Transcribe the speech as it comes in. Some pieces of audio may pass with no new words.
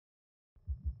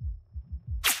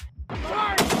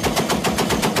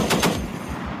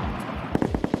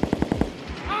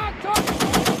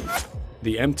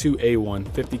The M2A1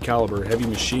 50 caliber heavy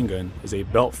machine gun is a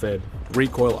belt-fed,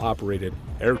 recoil-operated,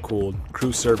 air-cooled,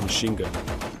 crew-served machine gun.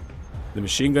 The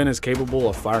machine gun is capable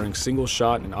of firing single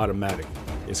shot and automatic.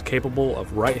 It's capable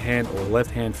of right-hand or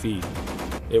left-hand feed.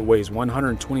 It weighs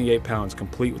 128 pounds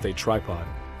complete with a tripod.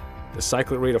 The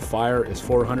cyclic rate of fire is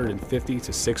 450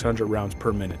 to 600 rounds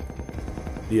per minute.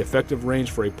 The effective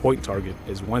range for a point target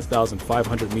is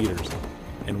 1,500 meters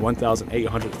and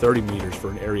 1,830 meters for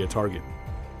an area target.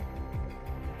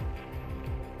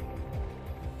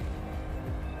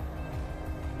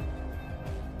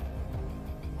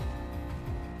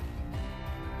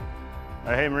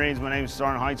 Hey Marines, my name is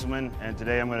Sergeant Heintzelman, and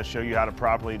today I'm going to show you how to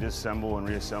properly disassemble and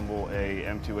reassemble a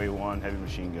M2A1 heavy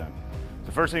machine gun.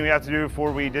 The first thing we have to do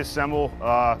before we disassemble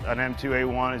an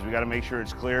M2A1 is we got to make sure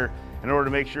it's clear. In order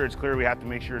to make sure it's clear, we have to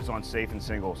make sure it's on safe and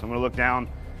single. So I'm going to look down,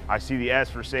 I see the S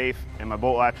for safe, and my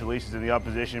bolt latch release is in the up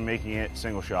position, making it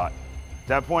single shot. At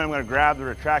that point, I'm going to grab the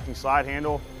retracting slide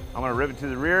handle, I'm going to rivet to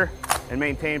the rear, and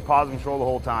maintain positive control the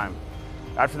whole time.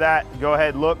 After that, go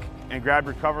ahead, look, and grab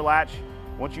your cover latch.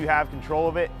 Once you have control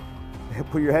of it,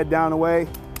 put your head down away,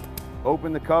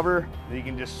 open the cover, then you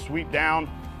can just sweep down,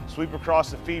 sweep across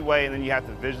the feedway, and then you have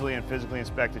to visually and physically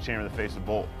inspect the chamber of the face of the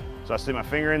bolt. So I stick my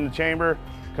finger in the chamber,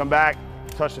 come back,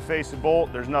 touch the face of the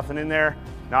bolt, there's nothing in there.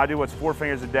 Now I do what's 4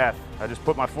 fingers of death. I just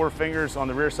put my 4 fingers on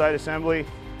the rear side assembly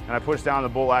and I push down the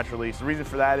bolt latch release. The reason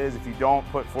for that is if you don't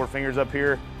put 4 fingers up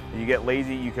here and you get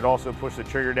lazy, you could also push the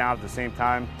trigger down at the same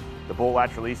time the bolt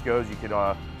latch release goes. You could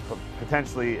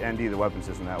potentially ND the weapon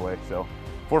system that way. So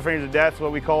 4 fingers of death is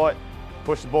what we call it.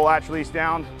 Push the bolt latch release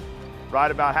down, ride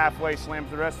about halfway, slam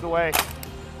it the rest of the way,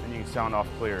 and you can sound off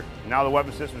clear. Now the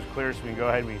weapon system is clear, so we can go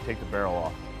ahead and we can take the barrel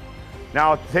off.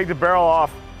 Now to take the barrel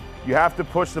off, you have to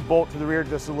push the bolt to the rear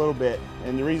just a little bit.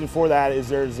 And the reason for that is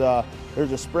there's a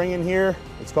spring in here.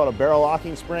 It's called a barrel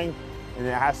locking spring, and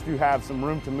it has to have some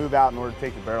room to move out in order to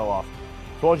take the barrel off.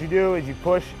 So what you do is you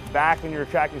push back on your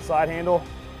retracting slide handle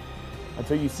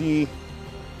until you see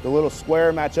the little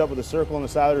square match up with the circle on the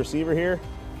side of the receiver here.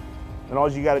 And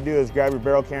all you got to do is grab your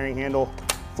barrel carrying handle,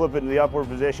 flip it in the upward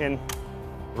position,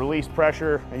 release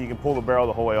pressure, and you can pull the barrel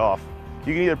the whole way off.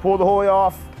 You can either pull the whole way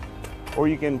off or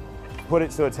you can put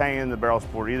it so it's hanging in the barrel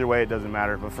support. Either way, it doesn't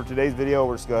matter. But for today's video,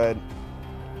 we're just go ahead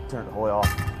and turn it the whole way off.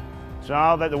 So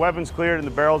now that the weapon's cleared and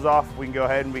the barrel's off, we can go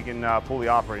ahead and we can pull the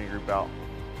operating group out.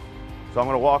 So I'm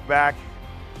going to walk back.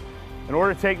 In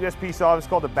order to take this piece off, it's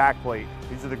called the back plate.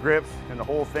 These are the grips, and the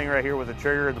whole thing right here with the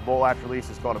trigger, the bolt latch release,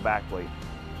 is called a back plate.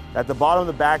 At the bottom of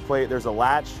the back plate, there's a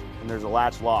latch and there's a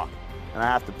latch lock. And I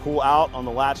have to pull out on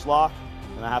the latch lock,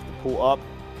 and I have to pull up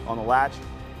on the latch.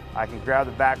 I can grab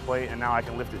the back plate, and now I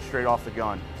can lift it straight off the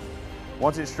gun.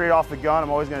 Once it's straight off the gun, I'm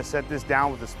always going to set this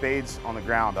down with the spades on the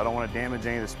ground. I don't want to damage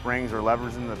any of the springs or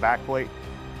levers in the back plate,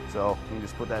 so you can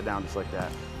just put that down just like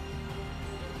that.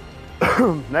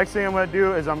 Next thing I'm going to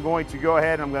do is I'm going to go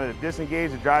ahead and I'm going to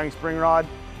disengage the driving spring rod.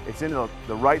 It's in the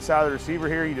right side of the receiver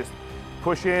here. You just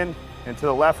push in and to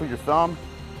the left with your thumb,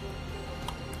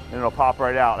 and it'll pop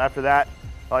right out. After that,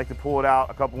 I like to pull it out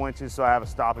a couple inches so I have a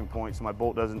stopping point so my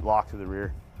bolt doesn't lock to the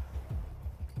rear.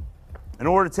 In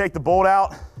order to take the bolt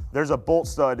out, there's a bolt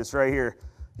stud that's right here.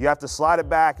 You have to slide it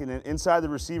back, and then inside the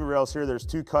receiver rails here, there's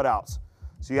 2 cutouts.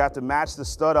 So you have to match the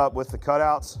stud up with the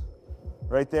cutouts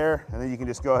right there, and then you can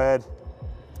just go ahead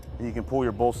and you can pull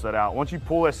your bolt stud out. Once you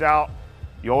pull this out,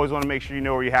 you always want to make sure you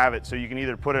know where you have it. So you can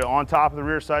either put it on top of the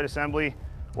rear sight assembly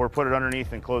or put it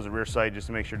underneath and close the rear sight just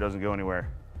to make sure it doesn't go anywhere.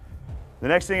 The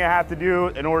next thing I have to do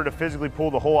in order to physically pull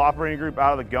the whole operating group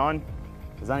out of the gun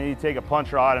is I need to take a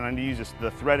punch rod and I need to use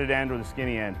the threaded end or the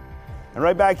skinny end. And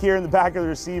right back here in the back of the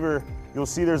receiver, you'll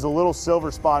see there's a little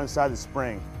silver spot inside the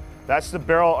spring. That's the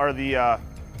barrel or the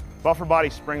buffer body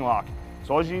spring lock.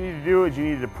 So all you need to do is you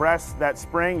need to depress that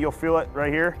spring. You'll feel it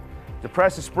right here.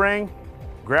 Depress the spring,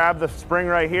 grab the spring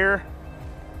right here,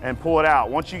 and pull it out.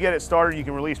 Once you get it started, you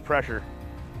can release pressure.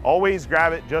 Always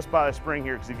grab it just by the spring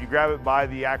here, because if you grab it by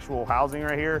the actual housing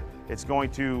right here, it's going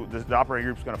to, the operating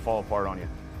group's going to fall apart on you.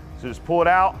 So just pull it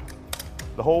out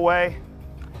the whole way,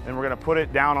 and we're going to put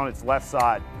it down on its left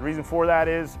side. The reason for that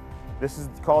is this is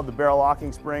called the barrel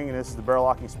locking spring, and this is the barrel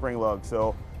locking spring lug.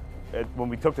 So when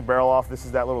we took the barrel off, this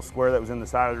is that little square that was in the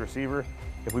side of the receiver.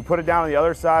 If we put it down on the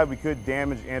other side, we could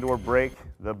damage and or break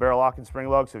the barrel locking spring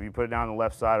lug. So if you put it down on the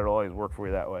left side, it'll always work for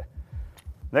you that way.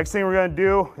 Next thing we're going to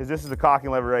do is this is the cocking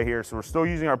lever right here. So we're still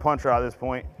using our punch rod at this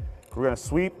point. We're going to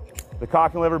sweep the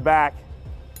cocking lever back,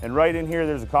 and right in here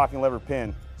there's a cocking lever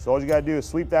pin. So all you got to do is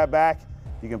sweep that back.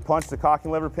 You can punch the cocking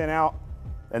lever pin out,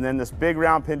 and then this big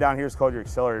round pin down here is called your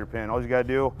accelerator pin. All you got to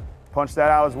do, punch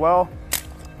that out as well,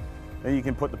 then you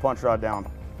can put the punch rod down.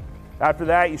 After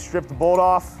that, you strip the bolt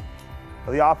off,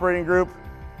 of the operating group.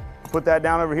 Put that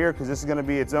down over here because this is going to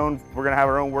be its own, we're going to have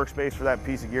our own workspace for that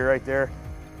piece of gear right there.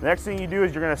 The next thing you do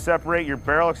is you're going to separate your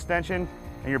barrel extension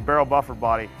and your barrel buffer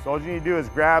body. So all you need to do is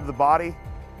grab the body,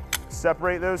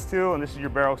 separate those two, and this is your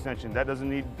barrel extension. That doesn't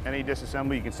need any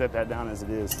disassembly. You can set that down as it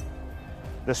is.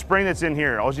 The spring that's in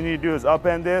here, all you need to do is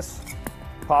upend this,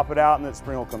 pop it out, and that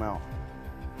spring will come out.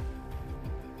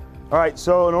 All right,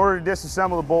 so in order to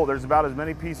disassemble the bolt, there's about as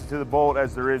many pieces to the bolt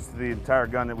as there is to the entire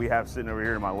gun that we have sitting over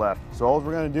here to my left. So all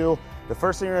we're gonna do, the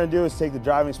first thing we're gonna do is take the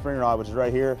driving spring rod, which is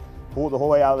right here, pull it the whole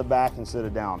way out of the back and sit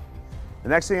it down. The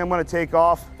next thing I'm gonna take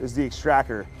off is the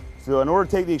extractor. So in order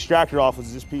to take the extractor off, which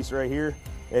is this piece right here,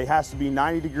 it has to be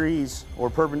 90 degrees or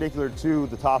perpendicular to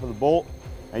the top of the bolt,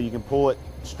 and you can pull it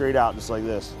straight out just like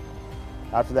this.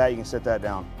 After that, you can set that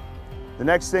down. The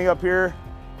next thing up here,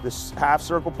 this half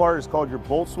circle part is called your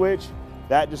bolt switch.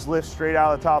 That just lifts straight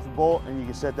out of the top of the bolt and you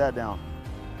can set that down.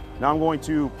 Now I'm going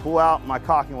to pull out my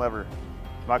cocking lever.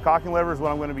 My cocking lever is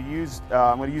what I'm going to use.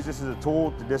 I'm going to use this as a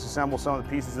tool to disassemble some of the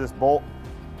pieces of this bolt.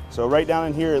 So right down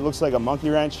in here, it looks like a monkey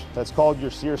wrench. That's called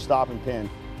your sear stopping pin.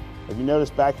 If you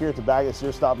notice back here at the back of the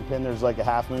sear stopping pin, there's like a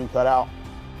half moon cut out.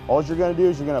 All you're going to do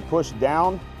is you're going to push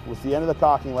down with the end of the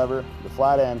cocking lever, the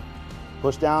flat end,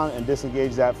 push down and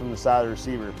disengage that from the side of the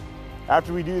receiver.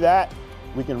 After we do that,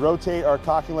 we can rotate our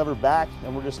cocking lever back,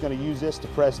 and we're just going to use this to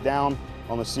press down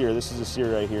on the sear. This is the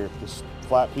sear right here, this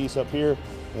flat piece up here,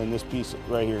 and then this piece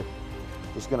right here.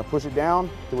 Just going to push it down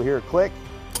till we hear a click.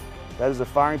 That is the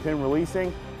firing pin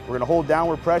releasing. We're going to hold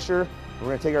downward pressure. We're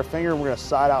going to take our finger and we're going to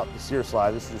slide out the sear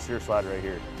slide. This is the sear slide right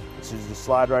here. This is the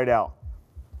slide right out.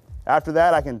 After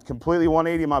that, I can completely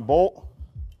 180 my bolt.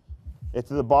 It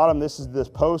to the bottom, this is this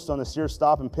post on the sear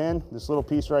stopping pin, this little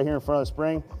piece right here in front of the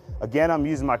spring. Again, I'm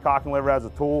using my cocking lever as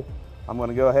a tool. I'm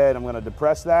gonna go ahead, I'm gonna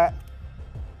depress that,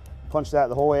 punch that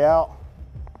the whole way out.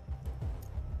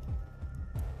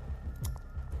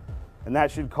 And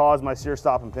that should cause my sear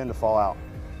stopping pin to fall out.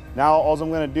 Now, all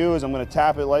I'm gonna do is I'm gonna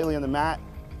tap it lightly on the mat,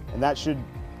 and that should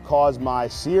cause my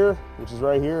sear, which is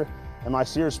right here, and my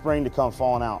sear spring to come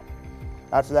falling out.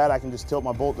 After that, I can just tilt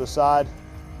my bolt to the side,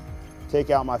 take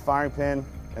out my firing pin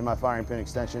and my firing pin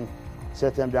extension,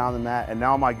 set them down on the mat, and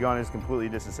now my gun is completely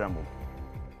disassembled.